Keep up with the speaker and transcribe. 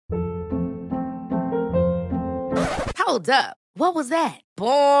Hold up. What was that?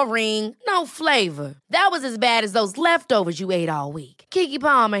 Boring. No flavor. That was as bad as those leftovers you ate all week. Keke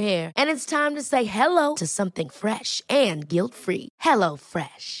Palmer here. And it's time to say hello to something fresh and guilt-free. Hello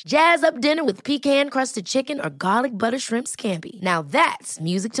Fresh. Jazz up dinner with pecan-crusted chicken or garlic butter shrimp scampi. Now that's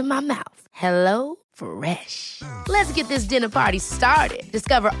music to my mouth. Hello Fresh. Let's get this dinner party started.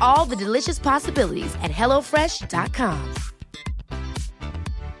 Discover all the delicious possibilities at hellofresh.com.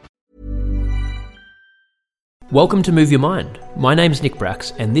 Welcome to Move Your Mind. My name's Nick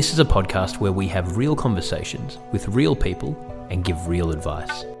Brax, and this is a podcast where we have real conversations with real people and give real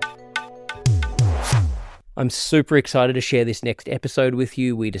advice. I'm super excited to share this next episode with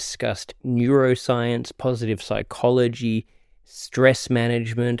you. We discussed neuroscience, positive psychology, stress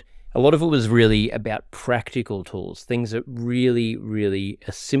management. A lot of it was really about practical tools, things that really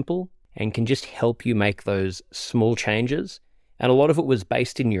are simple and can just help you make those small changes. And a lot of it was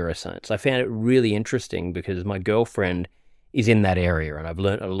based in neuroscience. I found it really interesting because my girlfriend is in that area and I've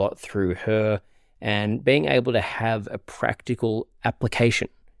learned a lot through her, and being able to have a practical application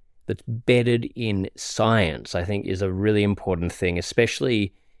that's bedded in science, I think, is a really important thing,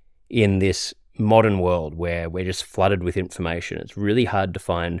 especially in this modern world where we're just flooded with information. It's really hard to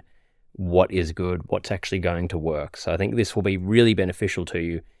find what is good, what's actually going to work. So I think this will be really beneficial to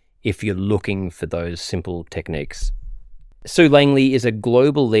you if you're looking for those simple techniques. Sue Langley is a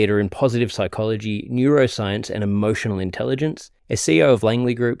global leader in positive psychology, neuroscience, and emotional intelligence. As CEO of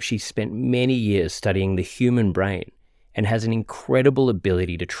Langley Group, she spent many years studying the human brain and has an incredible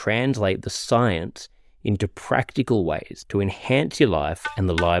ability to translate the science into practical ways to enhance your life and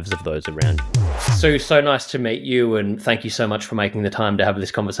the lives of those around you. Sue, so nice to meet you, and thank you so much for making the time to have this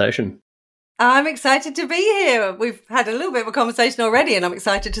conversation. I'm excited to be here. We've had a little bit of a conversation already, and I'm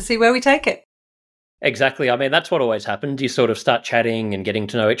excited to see where we take it. Exactly. I mean, that's what always happens. You sort of start chatting and getting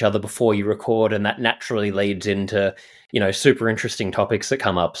to know each other before you record, and that naturally leads into, super interesting topics that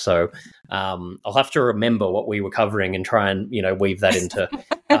come up. So I'll have to remember what we were covering and try and, weave that into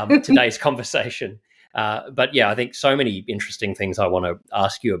today's conversation. But yeah, I think so many interesting things I want to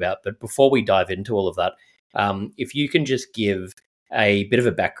ask you about. But before we dive into all of that, if you can just give a bit of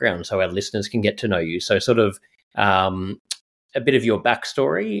a background so our listeners can get to know you. So sort of a bit of your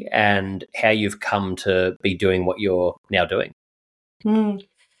backstory and how you've come to be doing what you're now doing.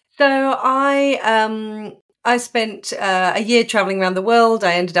 So I spent a year traveling around the world.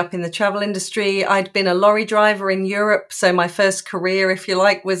 I ended up in the travel industry. I'd been a lorry driver in Europe. So my first career, if you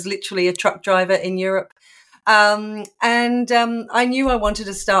like, was literally a truck driver in Europe. And I knew I wanted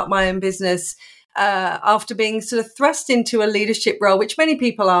to start my own business after being sort of thrust into a leadership role, which many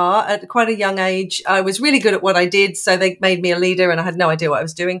people are at quite a young age. I was really good at what I did, so they made me a leader and I had no idea what I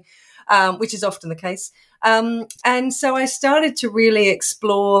was doing, which is often the case. And so I started to really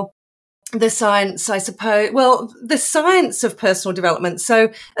explore the science, I suppose, the science of personal development.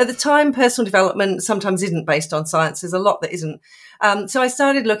 So at the time, personal development sometimes isn't based on science. There's a lot that isn't. So I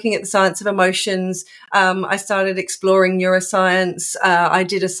started looking at the science of emotions. I started exploring neuroscience. I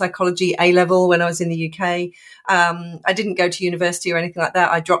did a psychology A-level when I was in the UK. I didn't go to university or anything like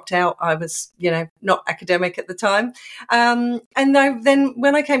that. I dropped out. I was, not academic at the time. And then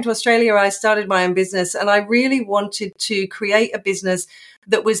when I came to Australia, I started my own business, and I really wanted to create a business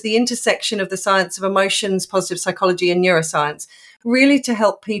that was the intersection of the science of emotions, positive psychology, and neuroscience, really to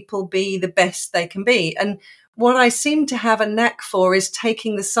help people be the best they can be. And what I seem to have a knack for is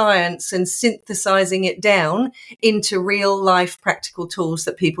taking the science and synthesizing it down into real life practical tools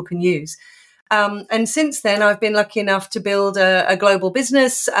that people can use. And since then, I've been lucky enough to build a global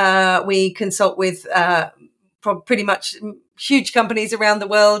business. We consult with pretty much huge companies around the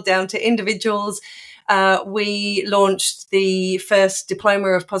world down to individuals. We launched the first diploma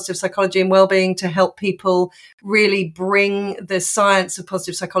of positive psychology and wellbeing to help people really bring the science of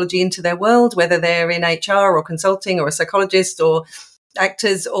positive psychology into their world, whether they're in HR or consulting or a psychologist or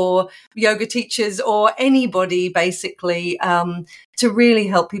actors or yoga teachers or anybody, basically, to really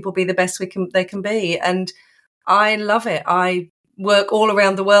help people be the best they can be. And I love it. I work all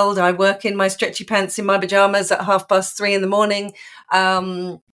around the world. I work in my stretchy pants in my pajamas at 3:30 in the morning.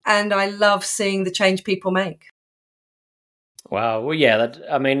 And I love seeing the change people make. Wow. Well, yeah,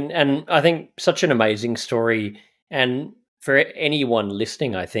 and I think such an amazing story. And for anyone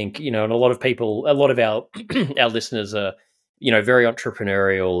listening, I think, and a lot of our our listeners are, very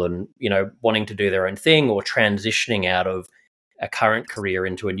entrepreneurial and, wanting to do their own thing or transitioning out of a current career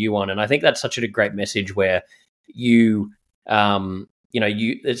into a new one. And I think that's such a great message where it's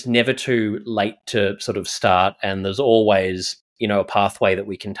never too late to sort of start, and there's always, a pathway that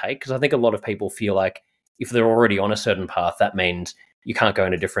we can take. Because I think a lot of people feel like if they're already on a certain path, that means you can't go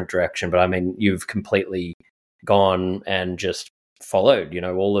in a different direction. But I mean, you've completely gone and just followed,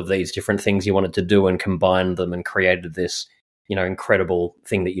 all of these different things you wanted to do and combined them and created this, incredible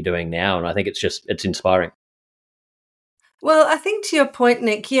thing that you're doing now. And I think it's inspiring. Well, I think to your point,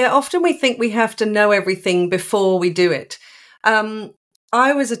 Nick, yeah, often we think we have to know everything before we do it.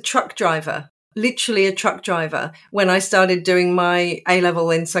 I was a truck driver, literally a truck driver, when I started doing my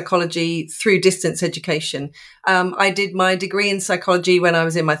A-level in psychology through distance education. I did my degree in psychology when I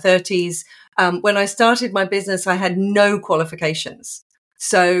was in my 30s. When I started my business, I had no qualifications.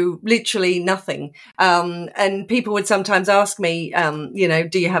 So literally nothing. And people would sometimes ask me,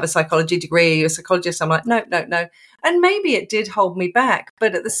 do you have a psychology degree? Are you a psychologist? I'm like, no. And maybe it did hold me back.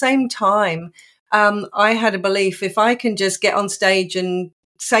 But at the same time, I had a belief, if I can just get on stage and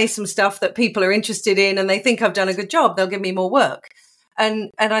say some stuff that people are interested in and they think I've done a good job, they'll give me more work.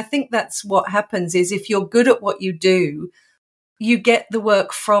 And I think that's what happens is if you're good at what you do, you get the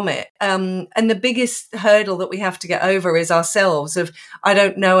work from it. And the biggest hurdle that we have to get over is ourselves of, I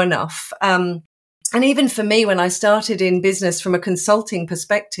don't know enough. And even for me, when I started in business from a consulting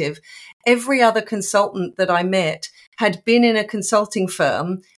perspective, every other consultant that I met had been in a consulting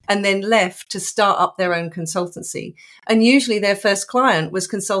firm and then left to start up their own consultancy. And usually their first client was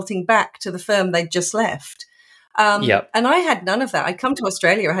consulting back to the firm they'd just left. And I had none of that. I'd come to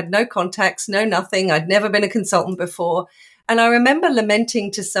Australia. I had no contacts, no nothing. I'd never been a consultant before. And I remember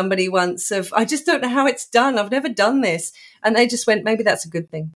lamenting to somebody once of, I just don't know how it's done. I've never done this. And they just went, maybe that's a good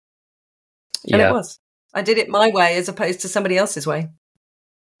thing. And it was. I did it my way as opposed to somebody else's way.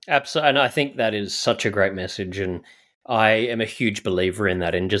 Absolutely. And I think that is such a great message. And I am a huge believer in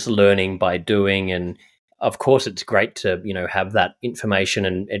that, and just learning by doing. And of course, it's great to, have that information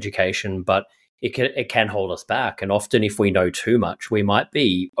and education, but it can hold us back. And often if we know too much, we might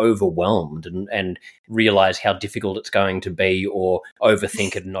be overwhelmed and realize how difficult it's going to be, or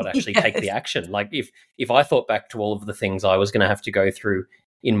overthink it and not actually take the action. Like if I thought back to all of the things I was going to have to go through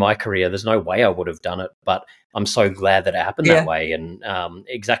in my career, there's no way I would have done it, but I'm so glad that it happened that way. And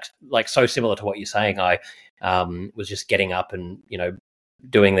so similar to what you're saying, I was just getting up and,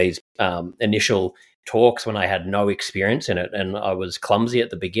 doing these initial talks when I had no experience in it, and I was clumsy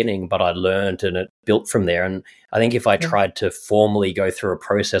at the beginning, but I learned and it built from there. And I think if I tried to formally go through a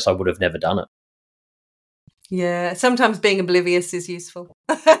process, I would have never done it. Yeah, sometimes being oblivious is useful.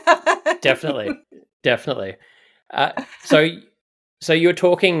 Definitely. So you're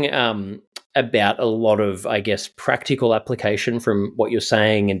talking about a lot of, I guess, practical application from what you're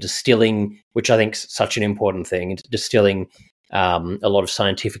saying, and distilling, which I think is such an important thing, distilling a lot of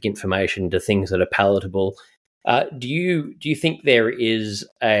scientific information to things that are palatable. Do you think there is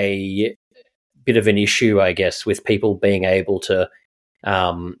a bit of an issue, I guess, with people being able to,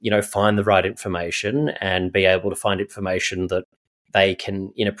 find the right information and be able to find information that they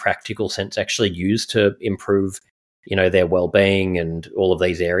can, in a practical sense, actually use to improve, their well-being and all of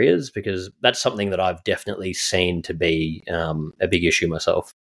these areas? Because that's something that I've definitely seen to be a big issue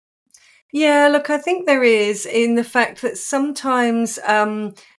myself. Yeah, look, I think there is, in the fact that sometimes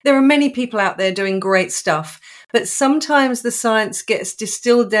there are many people out there doing great stuff, but sometimes the science gets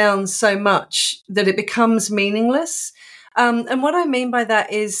distilled down so much that it becomes meaningless. And what I mean by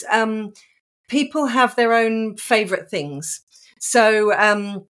that is people have their own favorite things.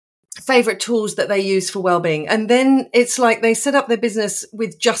 So favorite tools that they use for well-being. And then it's like they set up their business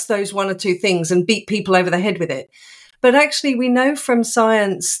with just those one or two things and beat people over the head with it. But actually, we know from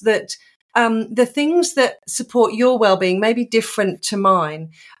science that the things that support your well-being may be different to mine.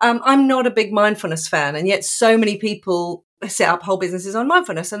 I'm not a big mindfulness fan, and yet so many people set up whole businesses on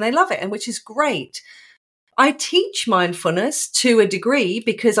mindfulness and they love it, and which is great. I teach mindfulness to a degree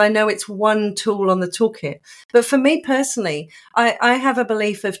because I know it's one tool on the toolkit. But for me personally, I have a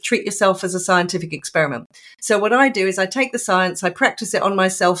belief of treat yourself as a scientific experiment. So what I do is I take the science, I practice it on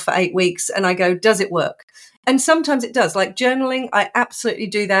myself for 8 weeks, and I go, does it work? And sometimes it does. Like journaling, I absolutely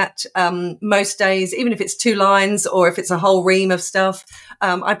do that most days, even if it's 2 lines or if it's a whole ream of stuff.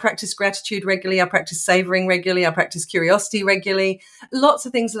 I practice gratitude regularly. I practice savoring regularly. I practice curiosity regularly. Lots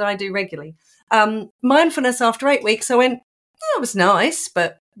of things that I do regularly. Mindfulness, after 8 weeks, I went, it was nice,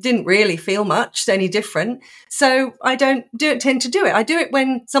 but didn't really feel much any different. So I don't tend to do it. I do it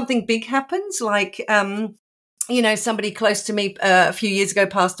when something big happens, like somebody close to me a few years ago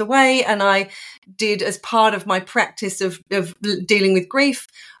passed away, and I did, as part of my practice of dealing with grief,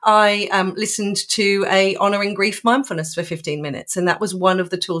 I listened to a honouring grief mindfulness for 15 minutes, and that was one of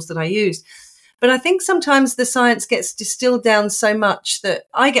the tools that I used. But I think sometimes the science gets distilled down so much that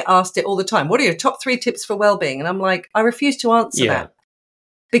I get asked it all the time. What are your top 3 tips for well-being? And I'm like, I refuse to answer that,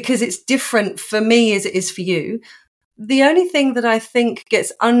 because it's different for me as it is for you. The only thing that I think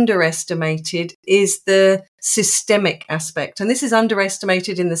gets underestimated is the systemic aspect. And this is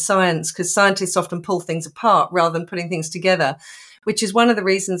underestimated in the science because scientists often pull things apart rather than putting things together, which is one of the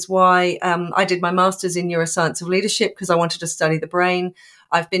reasons why I did my master's in neuroscience of leadership, because I wanted to study the brain.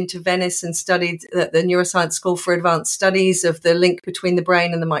 I've been to Venice and studied at the Neuroscience School for Advanced Studies of the link between the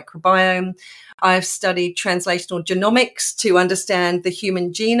brain and the microbiome. I've studied translational genomics to understand the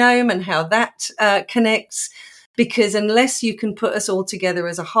human genome and how that connects. Because unless you can put us all together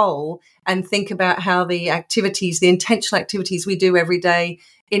as a whole and think about how the activities, the intentional activities we do every day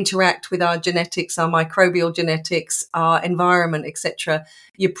interact with our genetics, our microbial genetics, our environment, etc.,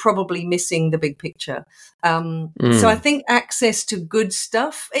 you're probably missing the big picture. So I think access to good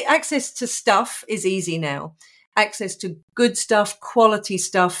stuff, access to stuff is easy now. Access to good stuff, quality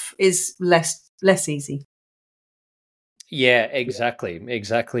stuff is less easy. Yeah, exactly.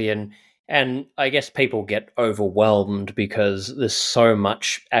 And I guess people get overwhelmed because there's so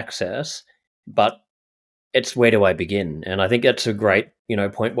much access, but it's where do I begin? And I think that's a great,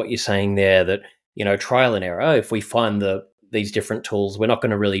 point what you're saying there, that, trial and error. If we find these different tools, we're not going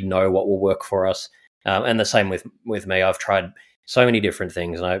to really know what will work for us. And the same with me. I've tried so many different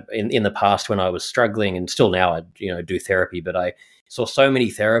things, and in the past when I was struggling, and still now I do therapy, but I saw so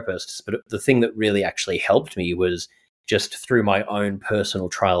many therapists. But the thing that really actually helped me was just through my own personal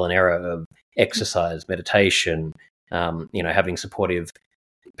trial and error of exercise, meditation, having supportive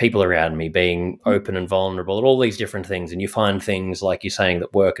people around me, being open and vulnerable, and all these different things. And you find things, like you're saying,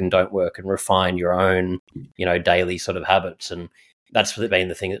 that work and don't work, and refine your own, daily sort of habits. And that's been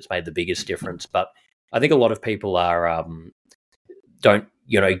the thing that's made the biggest difference. But I think a lot of people don't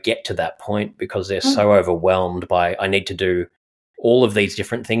get to that point because they're so overwhelmed by, I need to do all of these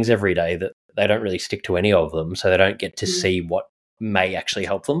different things every day, that they don't really stick to any of them. So they don't get to see what may actually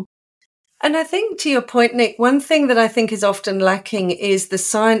help them. And I think, to your point, Nick, one thing that I think is often lacking is the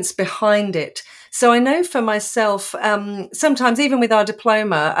science behind it. So I know for myself, sometimes even with our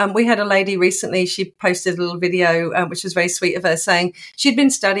diploma, we had a lady recently, she posted a little video, which was very sweet of her, saying she'd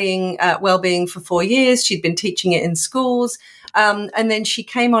been studying wellbeing for 4 years. She'd been teaching it in schools. And then she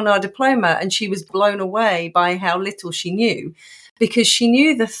came on our diploma and she was blown away by how little she knew, because she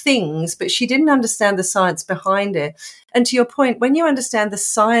knew the things, but she didn't understand the science behind it. And to your point, when you understand the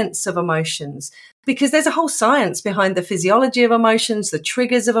science of emotions, because there's a whole science behind the physiology of emotions, the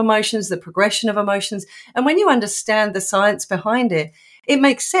triggers of emotions, the progression of emotions. And when you understand the science behind it, it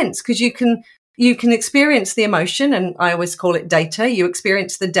makes sense, because you can experience the emotion, and I always call it data. You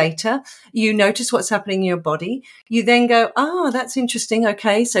experience the data, you notice what's happening in your body. You then go, that's interesting.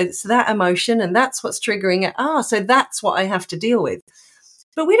 Okay, so it's that emotion and that's what's triggering it. So that's what I have to deal with.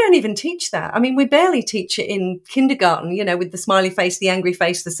 But we don't even teach that. I mean, we barely teach it in kindergarten, with the smiley face, the angry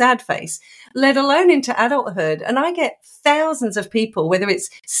face, the sad face, let alone into adulthood. And I get thousands of people, whether it's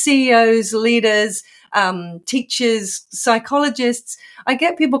CEOs, leaders, teachers, psychologists. I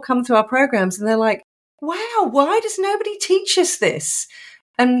get people come through our programs and they're like, wow, why does nobody teach us this?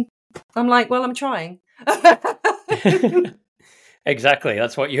 And I'm like, well, I'm trying. Exactly.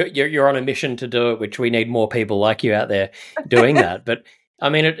 That's what you're on a mission to do it, which we need more people like you out there doing that. But I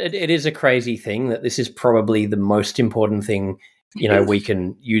mean, it is a crazy thing that this is probably the most important thing, we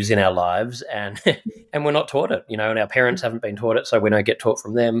can use in our lives, and and we're not taught it, and our parents haven't been taught it, so we don't get taught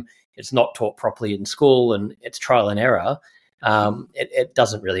from them. It's not taught properly in school, and it's trial and error. It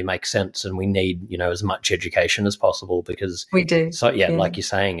doesn't really make sense, and we need, as much education as possible, because we do. So yeah, like you're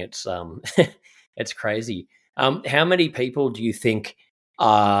saying, it's it's crazy. How many people do you think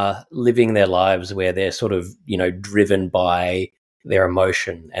are living their lives where they're sort of, driven by their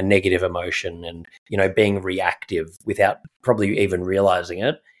emotion and negative emotion, and, being reactive without probably even realizing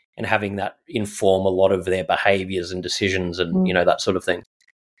it, and having that inform a lot of their behaviors and decisions and, that sort of thing?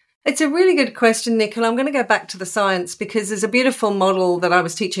 It's a really good question, Nick, and I'm going to go back to the science, because there's a beautiful model that I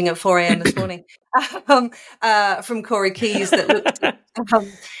was teaching at 4 a.m. this morning from Corey Keyes that looked at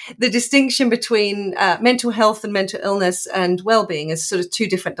the distinction between mental health and mental illness and well-being as sort of two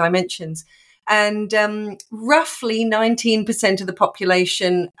different dimensions. And roughly 19% of the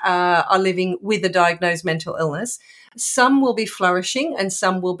population are living with a diagnosed mental illness. Some will be flourishing and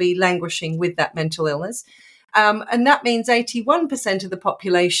some will be languishing with that mental illness. And that means 81% of the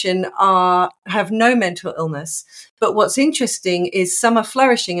population have no mental illness. But what's interesting is some are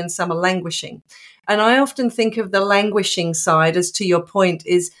flourishing and some are languishing. And I often think of the languishing side, as to your point,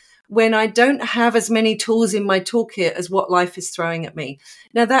 is when I don't have as many tools in my toolkit as what life is throwing at me.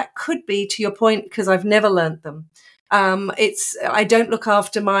 Now, that could be, to your point, because I've never learned them. I don't look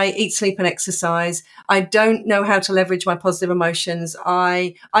after my eat, sleep and exercise. I don't know how to leverage my positive emotions.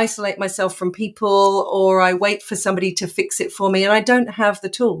 I isolate myself from people, or I wait for somebody to fix it for me, and I don't have the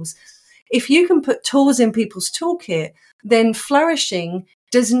tools. If you can put tools in people's toolkit, then flourishing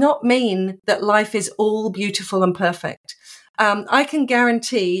does not mean that life is all beautiful and perfect. I can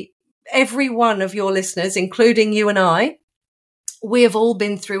guarantee every one of your listeners, including you and I, we have all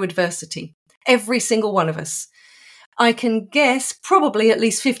been through adversity. Every single one of us. I can guess probably at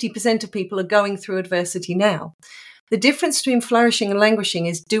least 50% of people are going through adversity now. The difference between flourishing and languishing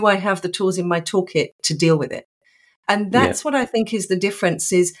is, do I have the tools in my toolkit to deal with it? And that's what I think is the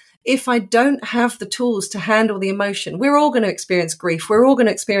difference, is if I don't have the tools to handle the emotion, we're all going to experience grief. We're all going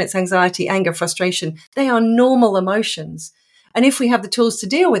to experience anxiety, anger, frustration. They are normal emotions. And if we have the tools to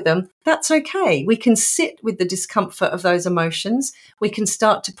deal with them, that's okay. We can sit with the discomfort of those emotions. We can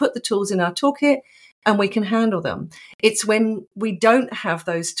start to put the tools in our toolkit and we can handle them. It's when we don't have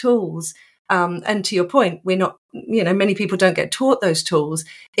those tools. And to your point, we're not, many people don't get taught those tools.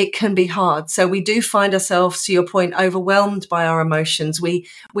 It can be hard. So we do find ourselves, to your point, overwhelmed by our emotions. We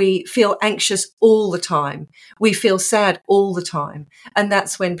feel anxious all the time. We feel sad all the time. And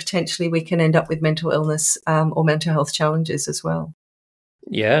that's when potentially we can end up with mental illness or mental health challenges as well.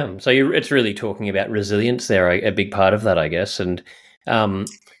 Yeah. So it's really talking about resilience there, a big part of that, I guess. And you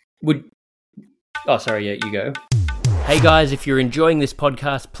go. Hey guys, if you're enjoying this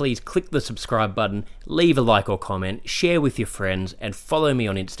podcast, please click the subscribe button, leave a like or comment, share with your friends, and follow me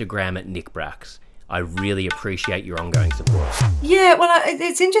on Instagram at NickBrax. I really appreciate your ongoing support. Yeah, well,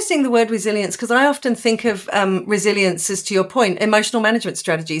 it's interesting, the word resilience, because I often think of resilience as, to your point, emotional management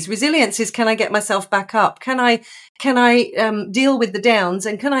strategies. Resilience is, can I get myself back up? Can I deal with the downs,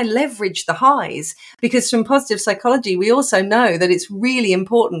 and can I leverage the highs? Because from positive psychology, we also know that it's really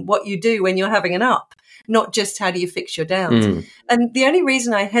important what you do when you're having an up, not just how do you fix your downs. And the only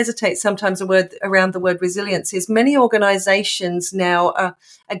reason I hesitate sometimes around the word resilience is many organizations now are,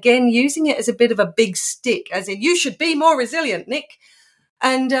 again, using it as a bit of a big stick, as in, you should be more resilient, Nick.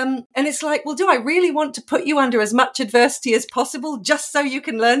 And it's like, well, do I really want to put you under as much adversity as possible just so you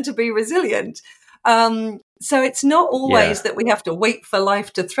can learn to be resilient? So it's not always that we have to wait for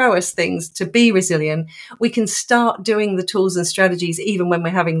life to throw us things to be resilient. We can start doing the tools and strategies even when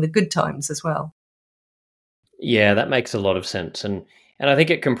we're having the good times as well. Yeah, that makes a lot of sense. And I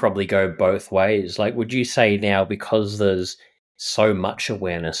think it can probably go both ways. Like, would you say now, because there's so much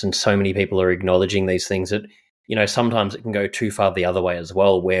awareness and so many people are acknowledging these things, that, sometimes it can go too far the other way as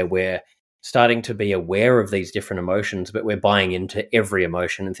well, where we're starting to be aware of these different emotions, but we're buying into every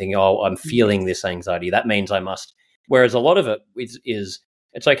emotion and thinking, oh, I'm feeling this anxiety, that means I must. Whereas a lot of it is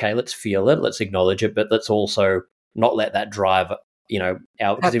it's okay, let's feel it, let's acknowledge it, but let's also not let that drive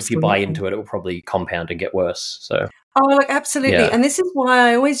out, because if you buy into it, it will probably compound and get worse. So, look, absolutely. Yeah. And this is why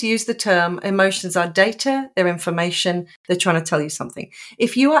I always use the term emotions are data, they're information, they're trying to tell you something.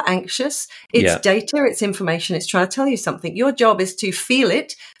 If you are anxious, it's data, it's information, it's trying to tell you something. Your job is to feel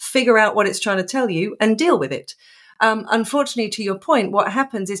it, figure out what it's trying to tell you, and deal with it. Unfortunately, to your point, what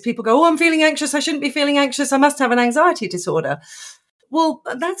happens is people go, oh, I'm feeling anxious, I shouldn't be feeling anxious, I must have an anxiety disorder. Well,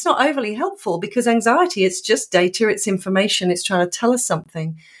 that's not overly helpful, because anxiety, it's just data, it's information, it's trying to tell us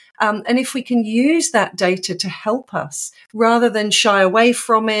something. And if we can use that data to help us, rather than shy away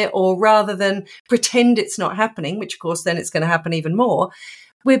from it, or rather than pretend it's not happening, which of course then it's going to happen even more,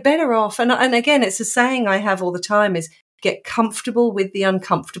 we're better off. And again, it's a saying I have all the time, is get comfortable with the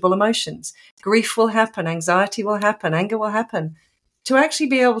uncomfortable emotions. Grief will happen, anxiety will happen, anger will happen. To actually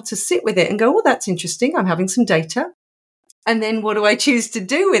be able to sit with it and go, oh, that's interesting, I'm having some data. And then what do I choose to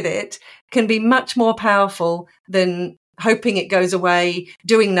do with it can be much more powerful than hoping it goes away,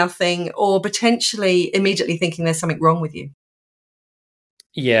 doing nothing, or potentially immediately thinking there's something wrong with you.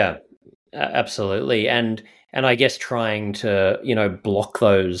 Yeah, absolutely. And I guess trying to, block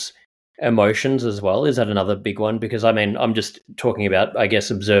those emotions as well. Is that another big one? Because I'm just talking about, I guess,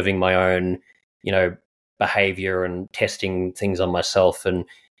 observing my own, behavior and testing things on myself. And,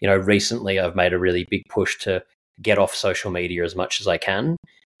 recently I've made a really big push to get off social media as much as I can.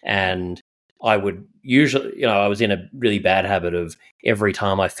 And I would usually, I was in a really bad habit of, every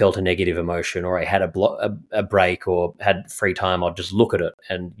time I felt a negative emotion or I had a break or had free time, I'd just look at it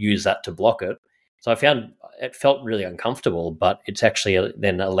and use that to block it. So I found it felt really uncomfortable, but it's actually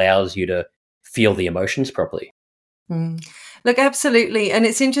then allows you to feel the emotions properly. Look, absolutely. And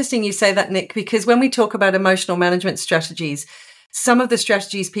it's interesting you say that, Nick, because when we talk about emotional management strategies, some of the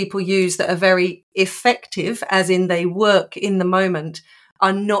strategies people use that are very effective, as in they work in the moment,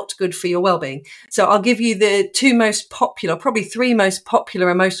 are not good for your well-being. So I'll give you the two most popular, probably three most popular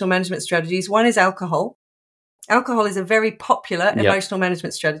emotional management strategies. One is alcohol. Alcohol is a very popular Yep. emotional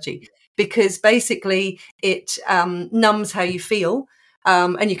management strategy because basically it numbs how you feel,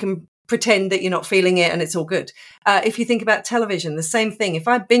 and you can pretend that you're not feeling it and it's all good. If you think about television, the same thing. If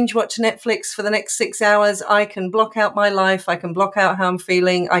I binge watch Netflix for the next 6 hours, I can block out my life. I can block out how I'm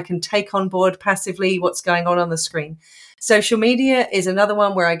feeling. I can take on board passively what's going on the screen. Social media is another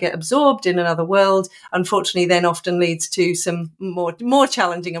one where I get absorbed in another world. Unfortunately, then often leads to some more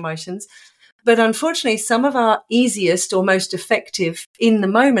challenging emotions. But unfortunately, some of our easiest or most effective in the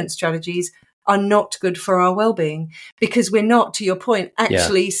moment strategies are not good for our well-being because we're not, to your point,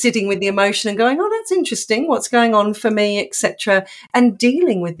 actually sitting with the emotion and going, oh, that's interesting, what's going on for me, etc., and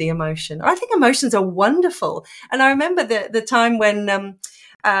dealing with the emotion. I think emotions are wonderful. And I remember the time when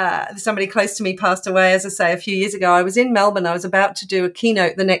somebody close to me passed away, as I say, a few years ago. I was in Melbourne. I was about to do a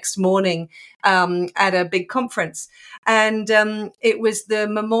keynote the next morning at a big conference. And it was the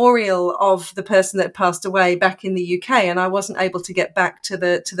memorial of the person that passed away back in the UK. And I wasn't able to get back to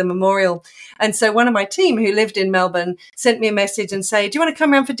the memorial. And so one of my team who lived in Melbourne sent me a message and say, do you want to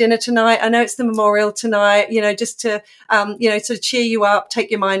come around for dinner tonight? I know it's the memorial tonight, just to, sort of cheer you up, take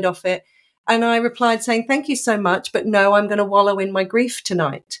your mind off it. And I replied saying, thank you so much, but no, I'm going to wallow in my grief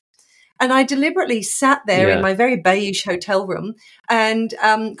tonight. And I deliberately sat there in my very beige hotel room and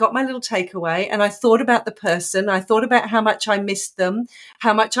got my little takeaway. And I thought about the person. I thought about how much I missed them,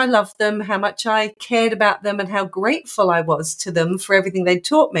 how much I loved them, how much I cared about them, and how grateful I was to them for everything they'd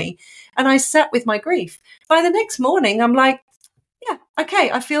taught me. And I sat with my grief. By the next morning, I'm like, yeah,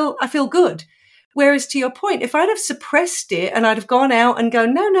 okay, I feel good. Whereas to your point, if I'd have suppressed it and I'd have gone out and go,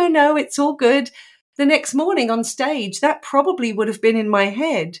 no, it's all good, the next morning on stage, that probably would have been in my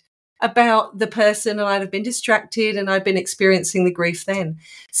head about the person, and I'd have been distracted and I'd been experiencing the grief then.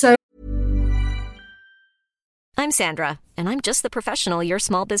 So I'm Sandra, and I'm just the professional your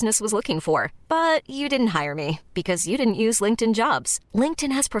small business was looking for. But you didn't hire me because you didn't use LinkedIn Jobs.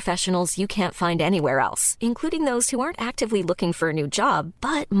 LinkedIn has professionals you can't find anywhere else, including those who aren't actively looking for a new job,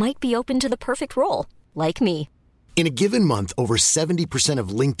 but might be open to the perfect role, like me. In a given month, over 70% of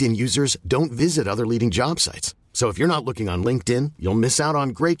LinkedIn users don't visit other leading job sites. So if you're not looking on LinkedIn, you'll miss out on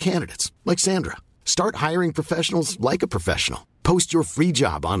great candidates like Sandra. Start hiring professionals like a professional. Post your free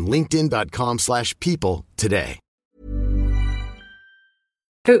job on linkedin.com/people today.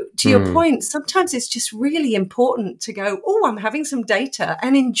 But to your point, sometimes it's just really important to go, oh, I'm having some data,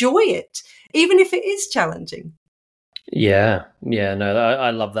 and enjoy it, even if it is challenging. Yeah, no,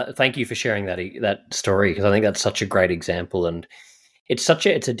 I love that. Thank you for sharing that story, because I think that's such a great example, and it's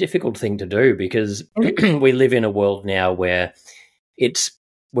a difficult thing to do because we live in a world now where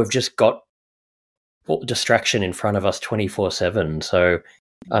we've just got distraction in front of us 24/7. So,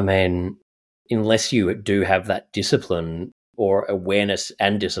 I mean, unless you do have that discipline or awareness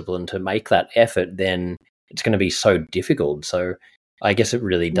and discipline to make that effort, then it's going to be so difficult. So I guess it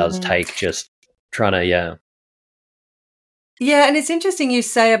really does take just trying to, Yeah, and it's interesting you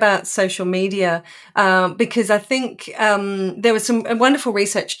say about social media because I think there was some wonderful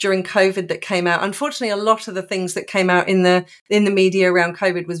research during COVID that came out. Unfortunately, a lot of the things that came out in the media around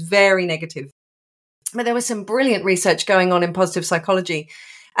COVID was very negative. But there was some brilliant research going on in positive psychology.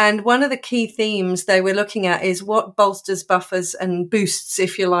 And one of the key themes they were looking at is what bolsters, buffers, and boosts,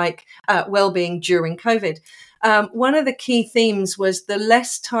 if you like, well-being during COVID. One of the key themes was the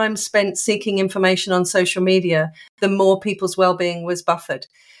less time spent seeking information on social media, the more people's well-being was buffered.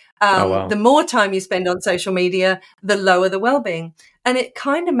 The more time you spend on social media, the lower the well-being. And it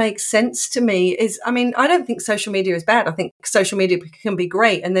kind of makes sense to me I don't think social media is bad. I think social media can be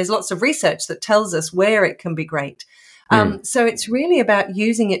great. And there's lots of research that tells us where it can be great. So it's really about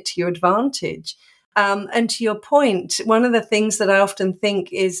using it to your advantage. And to your point, one of the things that I often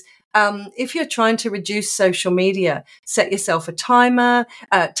think is if you're trying to reduce social media, set yourself a timer,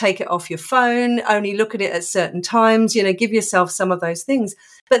 take it off your phone, only look at it at certain times, give yourself some of those things.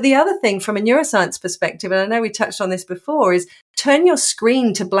 But the other thing from a neuroscience perspective, and I know we touched on this before, is turn your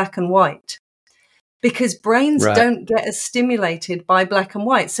screen to black and white. Because brains don't get as stimulated by black and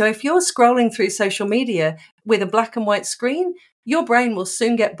white. So if you're scrolling through social media with a black and white screen, your brain will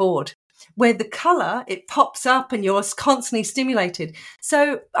soon get bored. Where the color, it pops up and you're constantly stimulated.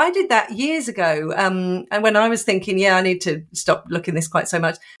 So I did that years ago. And when I was thinking, I need to stop looking this quite so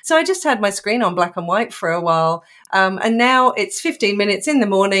much. So I just had my screen on black and white for a while. And now it's 15 minutes in the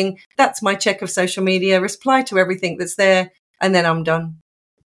morning. That's my check of social media, reply to everything that's there, and then I'm done.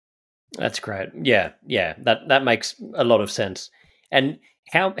 That's great. Yeah, that makes a lot of sense. And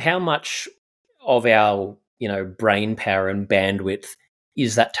how much of our brain power and bandwidth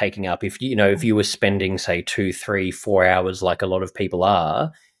is that taking up? If you were spending say 2, 3, 4 hours like a lot of people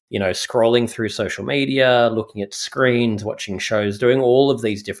are, scrolling through social media, looking at screens, watching shows, doing all of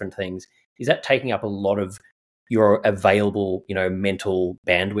these different things, is that taking up a lot of your available, mental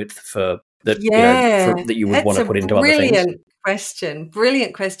bandwidth for that, that you would want to put into other things?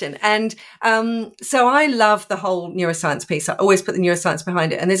 Brilliant question. And so I love the whole neuroscience piece. I always put the neuroscience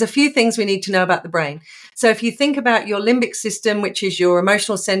behind it. And there's a few things we need to know about the brain. So if you think about your limbic system, which is your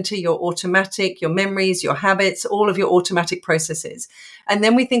emotional center, your automatic, your memories, your habits, all of your automatic processes. And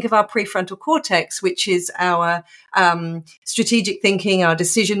then we think of our prefrontal cortex, which is our strategic thinking, our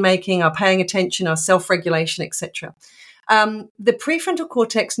decision making, our paying attention, our self-regulation, etc. The prefrontal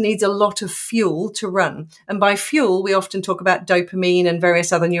cortex needs a lot of fuel to run. And by fuel, we often talk about dopamine and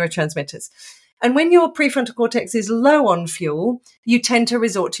various other neurotransmitters. And when your prefrontal cortex is low on fuel, you tend to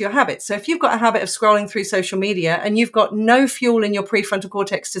resort to your habits. So if you've got a habit of scrolling through social media and you've got no fuel in your prefrontal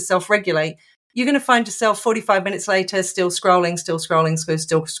cortex to self-regulate, you're going to find yourself 45 minutes later, still scrolling.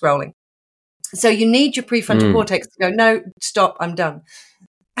 So you need your prefrontal cortex to go, no, stop, I'm done.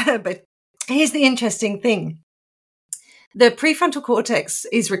 But here's the interesting thing. The prefrontal cortex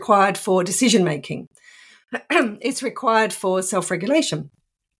is required for decision making. It's required for self-regulation.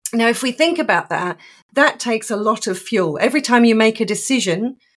 Now, if we think about that, that takes a lot of fuel. Every time you make a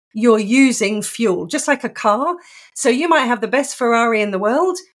decision, you're using fuel, just like a car. So you might have the best Ferrari in the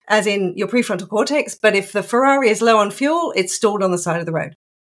world, as in your prefrontal cortex, but if the Ferrari is low on fuel, it's stalled on the side of the road.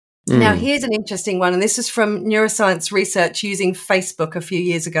 Now, here's an interesting one, and this is from neuroscience research using Facebook a few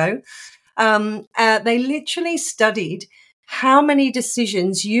years ago. They literally studied how many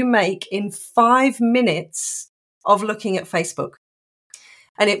decisions you make in 5 minutes of looking at Facebook.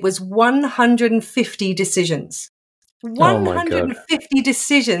 And it was 150 decisions. 150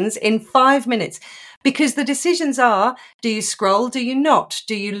 decisions in 5 minutes. Because the decisions are, do you scroll? Do you not?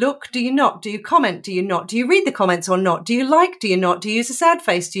 Do you look? Do you not? Do you comment? Do you not? Do you read the comments or not? Do you like? Do you not? Do you use a sad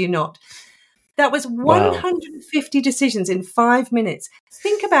face? Do you not? That was 150 decisions in 5 minutes.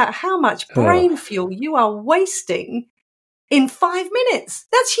 Think about how much brain fuel you are wasting in 5 minutes.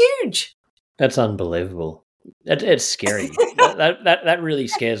 That's huge. That's unbelievable. It's scary. that really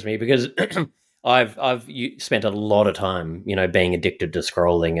scares me because I've spent a lot of time, being addicted to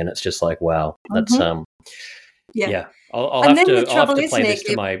scrolling, and it's just like, wow, that's yeah. I'll have to play this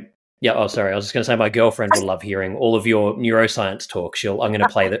to my. Yeah. Oh, sorry. I was just going to say my girlfriend will love hearing all of your neuroscience talk. I'm going to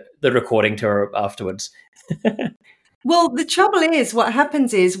play the recording to her afterwards. Well, the trouble is, what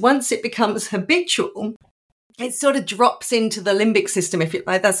happens is once it becomes habitual, it sort of drops into the limbic system, if you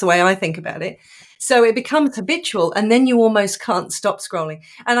like. That's the way I think about it. So it becomes habitual, and then you almost can't stop scrolling.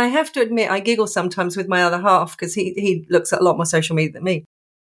 And I have to admit, I giggle sometimes with my other half because he looks at a lot more social media than me.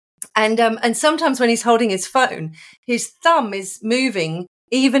 And sometimes when he's holding his phone, his thumb is moving,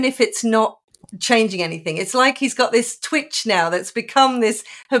 even if it's not changing anything. It's like he's got this twitch now that's become this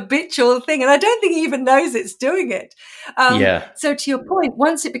habitual thing, and I don't think he even knows it's doing it. So to your point,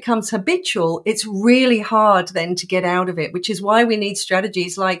 once it becomes habitual, it's really hard then to get out of it, which is why we need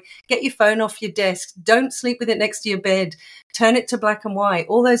strategies like get your phone off your desk, don't sleep with it next to your bed, turn it to black and white,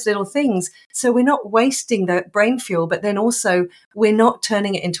 all those little things. So we're not wasting the brain fuel, but then also we're not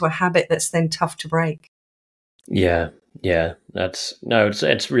turning it into a habit that's then tough to break. Yeah.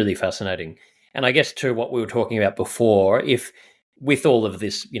 It's really fascinating. And I guess to what we were talking about before, if with all of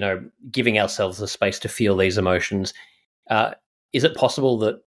this, giving ourselves the space to feel these emotions, is it possible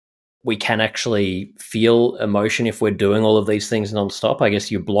that we can actually feel emotion if we're doing all of these things nonstop? I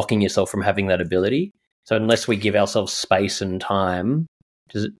guess you're blocking yourself from having that ability. So unless we give ourselves space and time,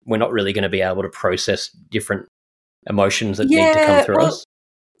 we're not really going to be able to process different emotions that need to come through us.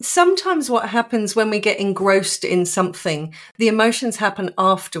 Sometimes what happens when we get engrossed in something, the emotions happen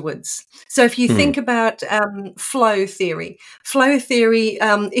afterwards. So if you think about flow theory,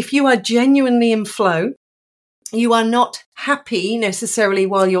 if you are genuinely in flow, you are not happy necessarily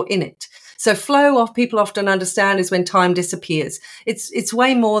while you're in it. So flow, people often understand, is when time disappears. It's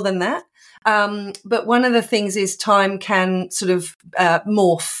way more than that. But one of the things is time can sort of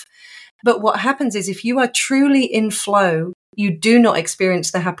morph. But what happens is if you are truly in flow, you do not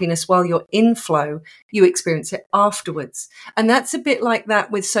experience the happiness while you're in flow. You experience it afterwards. And that's a bit like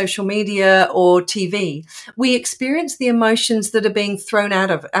that with social media or TV. We experience the emotions that are being thrown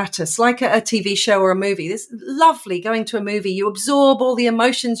at us, like a TV show or a movie. It's lovely going to a movie. You absorb all the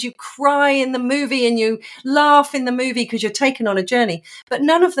emotions. You cry in the movie and you laugh in the movie because you're taken on a journey. But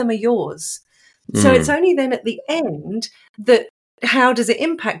none of them are yours. So it's only then at the end that how does it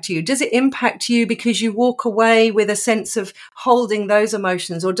impact you? Does it impact you because you walk away with a sense of holding those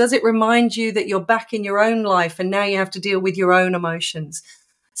emotions? Or does it remind you that you're back in your own life and now you have to deal with your own emotions?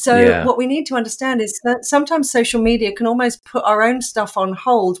 So what we need to understand is that sometimes social media can almost put our own stuff on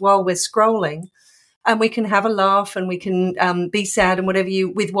hold while we're scrolling, and we can have a laugh and we can be sad and whatever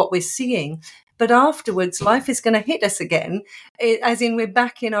with what we're seeing. But afterwards, life is going to hit us again, as in we're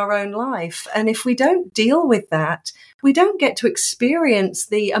back in our own life. And if we don't deal with that, we don't get to experience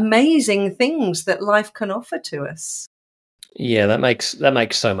the amazing things that life can offer to us. Yeah, that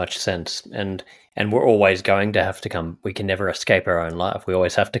makes so much sense. And we're always going to have to come. We can never escape our own life. We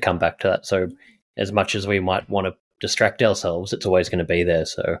always have to come back to that. So as much as we might want to distract ourselves, it's always going to be there.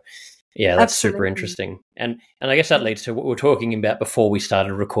 So yeah, that's Absolutely. super interesting. And I guess that leads to what we were talking about before we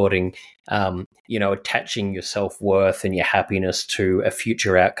started recording, attaching your self-worth and your happiness to a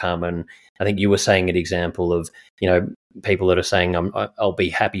future outcome. And I think you were saying an example of, people that are saying, I'll be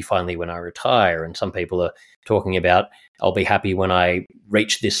happy finally when I retire. And some people are talking about, I'll be happy when I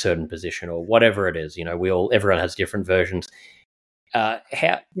reach this certain position or whatever it is. Everyone has different versions.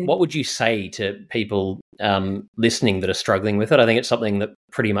 What would you say to people listening that are struggling with it? I think it's something that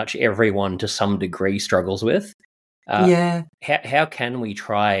pretty much everyone to some degree struggles with. How can we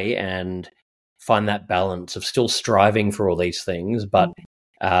try and find that balance of still striving for all these things, but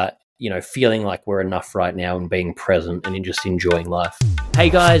feeling like we're enough right now and being present and just enjoying life? Hey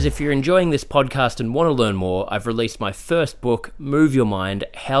guys, if you're enjoying this podcast and want to learn more, I've released my first book, Move Your Mind: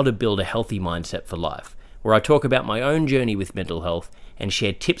 How to Build a Healthy Mindset for Life, where I talk about my own journey with mental health and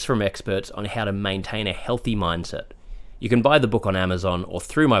share tips from experts on how to maintain a healthy mindset. You can buy the book on Amazon or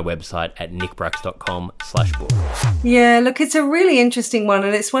through my website at nickbrax.com/book. Yeah, look, it's a really interesting one,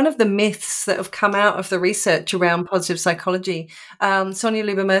 and it's one of the myths that have come out of the research around positive psychology. Sonia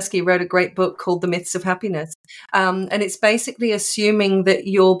Lyubomirsky wrote a great book called The Myths of Happiness, and it's basically assuming that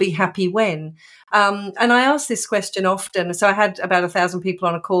you'll be happy when. And I ask this question often. So I had about 1,000 people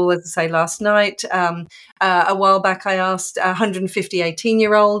on a call, as I say, last night. A while back, I asked 150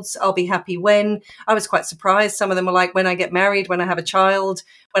 18-year-olds, I'll be happy when. I was quite surprised. Some of them were like, when I get married, when I have a child,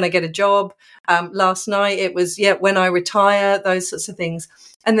 when I get a job. Last night, it was, when I retire, those sorts of things.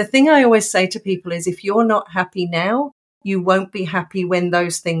 And the thing I always say to people is, if you're not happy now, you won't be happy when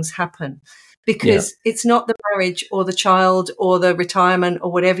those things happen. Because it's not the marriage or the child or the retirement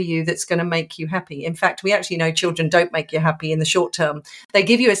or whatever that's going to make you happy. In fact, we actually know children don't make you happy in the short term. They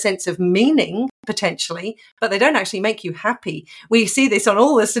give you a sense of meaning, potentially, but they don't actually make you happy. We see this on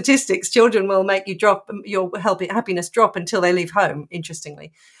all the statistics. Children will make you drop, your happiness drop until they leave home,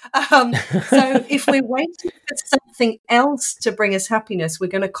 interestingly. So if we're waiting for something else to bring us happiness, we're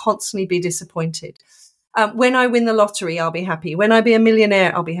going to constantly be disappointed. When I win the lottery, I'll be happy. When I be a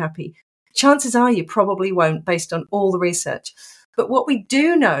millionaire, I'll be happy. Chances are you probably won't, based on all the research. But what we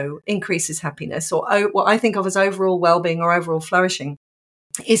do know increases happiness, or what I think of as overall well-being or overall flourishing,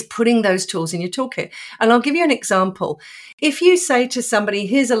 is putting those tools in your toolkit. And I'll give you an example. If you say to somebody,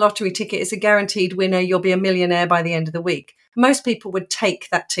 here's a lottery ticket, it's a guaranteed winner, you'll be a millionaire by the end of the week, most people would take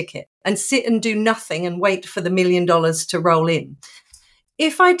that ticket and sit and do nothing and wait for the $1 million to roll in.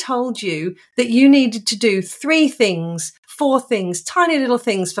 If I told you that you needed to do 3 things, 4 things, tiny little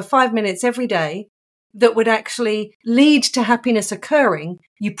things for 5 minutes every day that would actually lead to happiness occurring,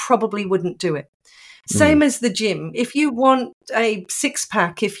 you probably wouldn't do it. Same as the gym. If you want a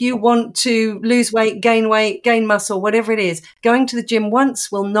 6-pack, if you want to lose weight, gain muscle, whatever it is, going to the gym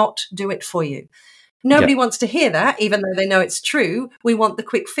once will not do it for you. Nobody wants to hear that, even though they know it's true. We want the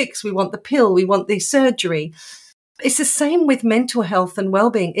quick fix. We want the pill. We want the surgery. It's the same with mental health and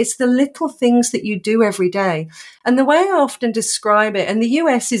well-being. It's the little things that you do every day. And the way I often describe it, and the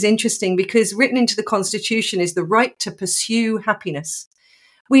US is interesting because written into the Constitution is the right to pursue happiness.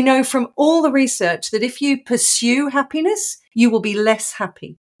 We know from all the research that if you pursue happiness, you will be less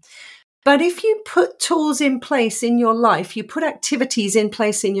happy. But if you put tools in place in your life, you put activities in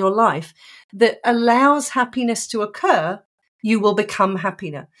place in your life that allows happiness to occur, you will become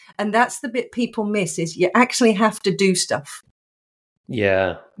happier. And that's the bit people miss, is you actually have to do stuff.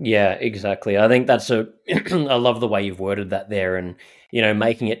 Yeah, exactly. I think that's I love the way you've worded that there, and,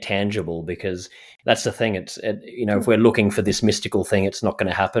 making it tangible, because that's the thing. If we're looking for this mystical thing, it's not going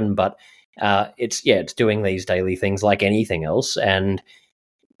to happen, but it's doing these daily things like anything else. And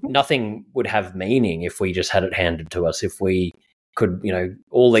nothing would have meaning if we just had it handed to us, if we could,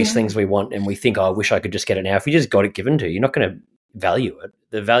 all these things we want and we think, I wish I could just get it now. If you just got it given to you, you're not going to value it.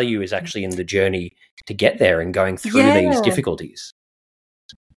 The value is actually in the journey to get there and going through these difficulties.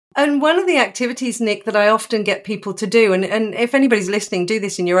 And one of the activities, Nick, that I often get people to do, and if anybody's listening, do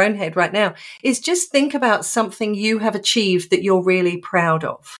this in your own head right now, is just think about something you have achieved that you're really proud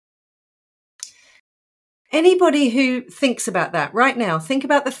of. Anybody who thinks about that right now, think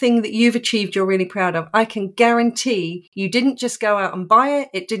about the thing that you've achieved you're really proud of. I can guarantee you didn't just go out and buy it.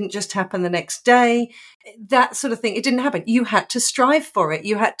 It didn't just happen the next day. That sort of thing. It didn't happen. You had to strive for it.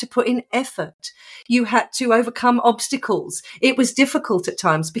 You had to put in effort. You had to overcome obstacles. It was difficult at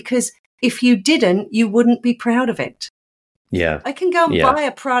times because if you didn't, you wouldn't be proud of it. Yeah. I can go and buy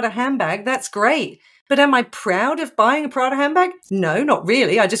a Prada handbag. That's great. But am I proud of buying a Prada handbag? No, not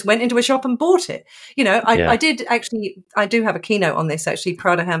really. I just went into a shop and bought it. I do have a keynote on this, actually,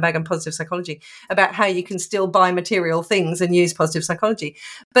 Prada handbag and positive psychology, about how you can still buy material things and use positive psychology.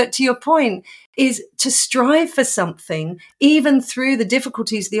 But to your point is to strive for something, even through the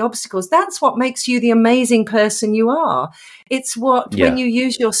difficulties, the obstacles. That's what makes you the amazing person you are. It's when you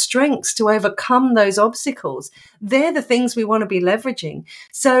use your strengths to overcome those obstacles, they're the things we want to be leveraging.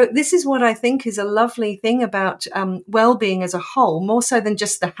 So this is what I think is a lovely thing about well-being as a whole, more so than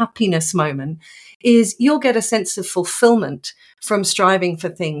just the happiness moment, is you'll get a sense of fulfillment from striving for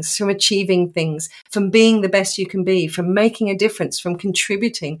things, from achieving things, from being the best you can be, from making a difference, from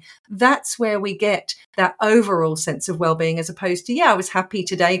contributing. That's where we get that overall sense of well-being, as opposed to, I was happy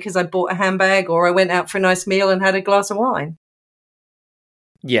today because I bought a handbag or I went out for a nice meal and had a glass of wine.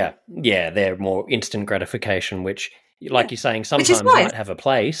 Yeah, they're more instant gratification, which, like you're saying, sometimes nice. might have a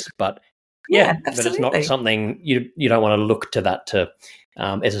place, but absolutely. but it's not something you don't want to look to that to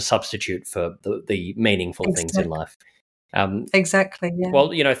as a substitute for the meaningful things in life. Exactly. Yeah.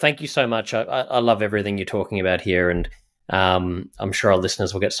 Well, thank you so much. I love everything you're talking about here, and I'm sure our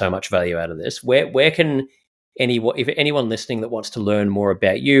listeners will get so much value out of this. Where can if anyone listening that wants to learn more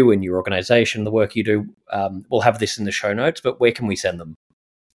about you and your organization, the work you do, we'll have this in the show notes, but where can we send them?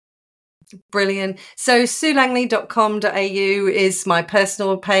 Brilliant. So suelangley.com.au is my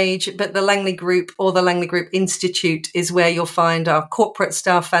personal page, but the Langley Group or the Langley Group Institute is where you'll find our corporate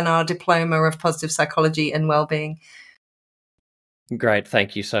stuff and our diploma of positive psychology and wellbeing. Great.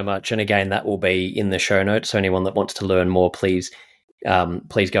 Thank you so much. And again, that will be in the show notes. So anyone that wants to learn more, please go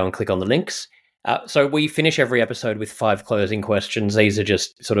and click on the links. So we finish every episode with 5 closing questions. These are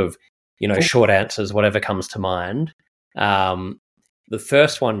just sort of, short answers, whatever comes to mind. The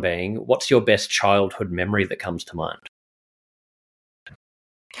first one being, what's your best childhood memory that comes to mind?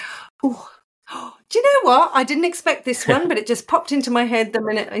 Ooh. Do you know what? I didn't expect this one, but it just popped into my head the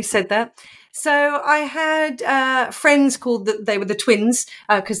minute I said that. So I had friends they were the twins,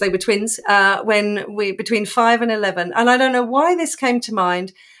 because they were twins, between 5 and 11. And I don't know why this came to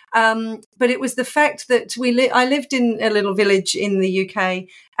mind, but it was the fact that I lived in a little village in the UK,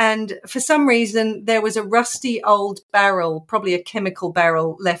 and for some reason there was a rusty old barrel, probably a chemical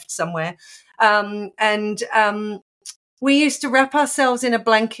barrel, left somewhere. We used to wrap ourselves in a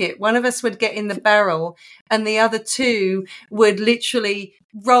blanket. One of us would get in the barrel and the other two would literally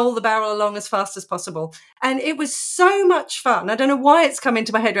roll the barrel along as fast as possible. And it was so much fun. I don't know why it's come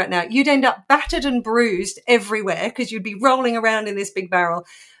into my head right now. You'd end up battered and bruised everywhere because you'd be rolling around in this big barrel.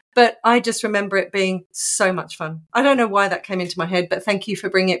 But I just remember it being so much fun. I don't know why that came into my head, but thank you for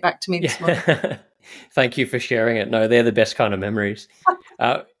bringing it back to me this morning. Thank you for sharing it. No, they're the best kind of memories.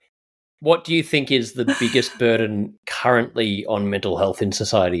 What do you think is the biggest burden currently on mental health in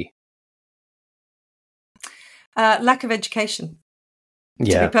society? Lack of education.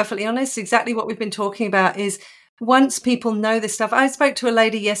 To be perfectly honest, exactly what we've been talking about is once people know this stuff. I spoke to a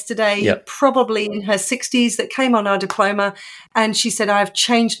lady yesterday, probably in her 60s, that came on our diploma, and she said, I've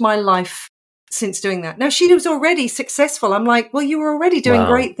changed my life since doing that. Now, she was already successful. I'm like, well, you were already doing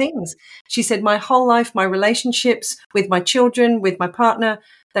great things. She said, my whole life, my relationships with my children, with my partner,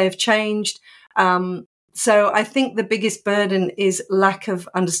 they have changed. So I think the biggest burden is lack of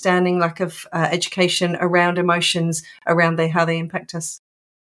understanding, lack of education around emotions, around how they impact us.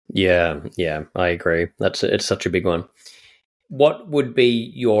 Yeah, I agree. It's such a big one. What would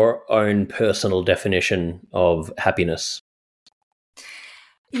be your own personal definition of happiness?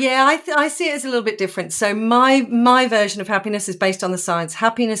 Yeah, I see it as a little bit different. So my version of happiness is based on the science.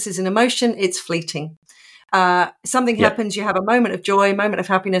 Happiness is an emotion. It's fleeting. Something happens, you have a moment of joy, moment of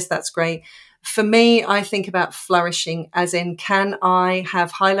happiness. That's great. For me, I think about flourishing as in, can I have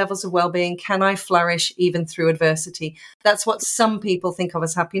high levels of well-being? Can I flourish even through adversity? That's what some people think of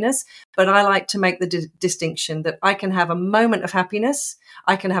as happiness. But I like to make the distinction that I can have a moment of happiness.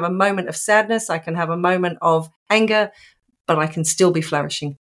 I can have a moment of sadness. I can have a moment of anger, but I can still be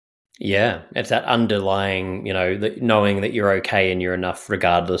flourishing. Yeah, it's that underlying, knowing that you're okay and you're enough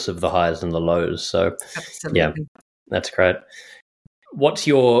regardless of the highs and the lows. So, absolutely. Yeah, that's great. What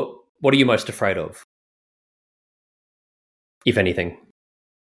are you most afraid of, if anything?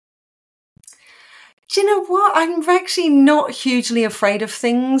 Do you know what? I'm actually not hugely afraid of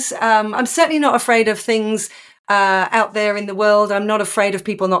things. I'm certainly not afraid of things out there in the world. I'm not afraid of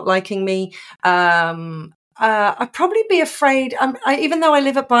people not liking me. I'd probably be afraid, even though I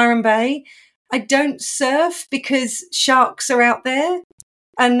live at Byron Bay, I don't surf because sharks are out there.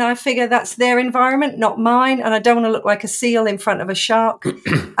 And I figure that's their environment, not mine. And I don't want to look like a seal in front of a shark.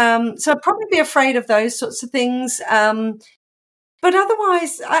 So I'd probably be afraid of those sorts of things. But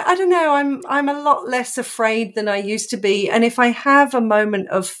otherwise, I don't know, I'm a lot less afraid than I used to be. And if I have a moment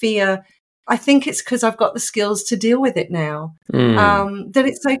of fear, I think it's because I've got the skills to deal with it now. That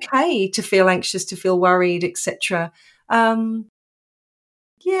it's okay to feel anxious, to feel worried, etc.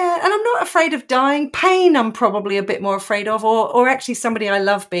 Yeah, and I'm not afraid of dying. Pain, I'm probably a bit more afraid of, or actually somebody I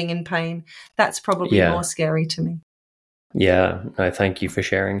love being in pain. That's probably more scary to me. Yeah, no, thank you for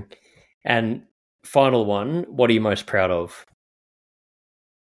sharing. And final one, what are you most proud of?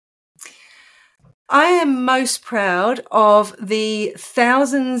 I am most proud of the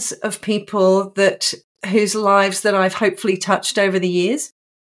thousands of people whose lives that I've hopefully touched over the years.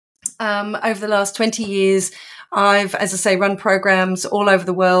 Over the last 20 years, I've, as I say, run programs all over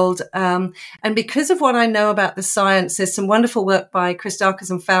the world. And because of what I know about the science, there's some wonderful work by Christakis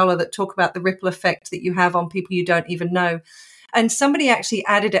and Fowler that talk about the ripple effect that you have on people you don't even know. And somebody actually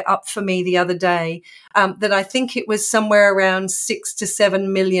added it up for me the other day, that I think it was somewhere around 6 to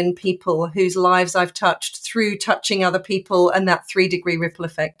 7 million people whose lives I've touched through touching other people and that 3-degree ripple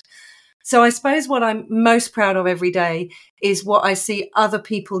effect. So I suppose what I'm most proud of every day is what I see other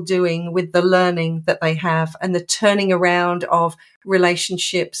people doing with the learning that they have and the turning around of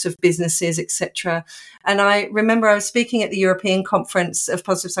relationships, of businesses, etc. And I remember I was speaking at the European Conference of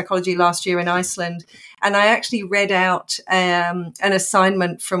Positive Psychology last year in Iceland, and I actually read out an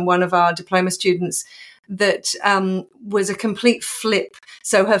assignment from one of our diploma students that was a complete flip.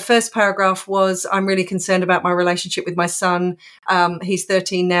 So her first paragraph was, I'm really concerned about my relationship with my son. He's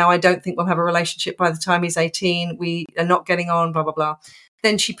 13 now. I don't think we'll have a relationship by the time he's 18. We are not getting on, blah, blah, blah.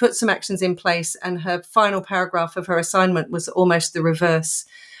 Then she put some actions in place, and her final paragraph of her assignment was almost the reverse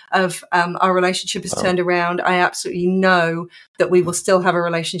of our relationship has turned around. I absolutely know that we will still have a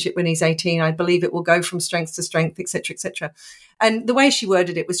relationship when he's 18. I believe it will go from strength to strength, et cetera, et cetera. And the way she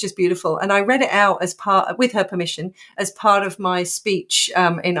worded it was just beautiful. And I read it out as part, with her permission, as part of my speech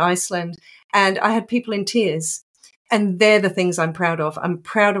in Iceland. And I had people in tears. And they're the things I'm proud of. I'm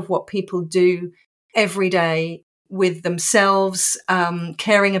proud of what people do every day with themselves,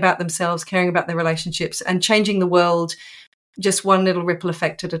 caring about themselves, caring about their relationships, and changing the world just one little ripple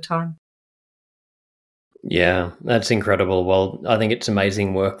effect at a time. Yeah, that's incredible. Well, I think it's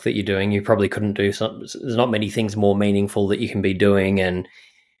amazing work that you're doing. You probably couldn't do there's not many things more meaningful that you can be doing. And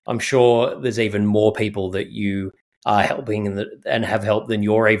I'm sure there's even more people that you are helping and have helped than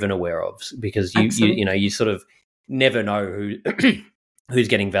you're even aware of, because you sort of never know who's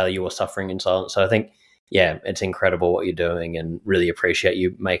getting value or suffering in silence. So I think, yeah, it's incredible what you're doing, and really appreciate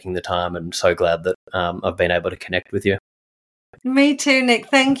you making the time, and so glad that I've been able to connect with you. Me too, Nick.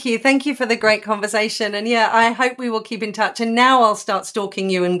 Thank you. Thank you for the great conversation. And yeah, I hope we will keep in touch. And now I'll start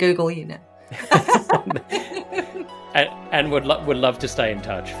stalking you and Google you now. and would love to stay in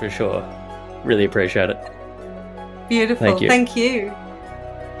touch for sure. Really appreciate it. Beautiful. Thank you. Thank you.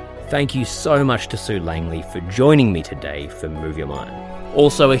 Thank you so much to Sue Langley for joining me today for Move Your Mind.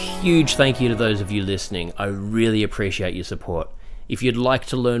 Also, a huge thank you to those of you listening. I really appreciate your support. If you'd like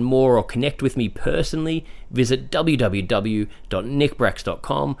to learn more or connect with me personally, visit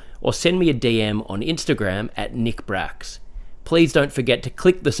www.nickbrax.com or send me a DM on Instagram at nickbrax. Please don't forget to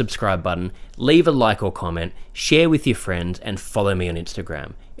click the subscribe button, leave a like or comment, share with your friends, and follow me on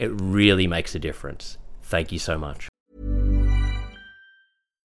Instagram. It really makes a difference. Thank you so much.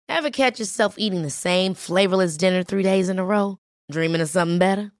 Ever catch yourself eating the same flavorless dinner 3 days in a row? Dreaming of something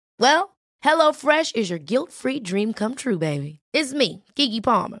better? Well, HelloFresh is your guilt-free dream come true, baby. It's me, Keke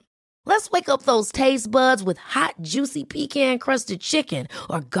Palmer. Let's wake up those taste buds with hot, juicy pecan-crusted chicken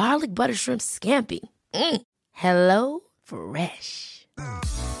or garlic butter shrimp scampi. Hello Fresh.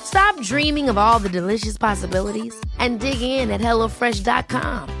 Stop dreaming of all the delicious possibilities and dig in at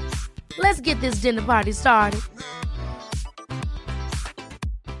HelloFresh.com. Let's get this dinner party started.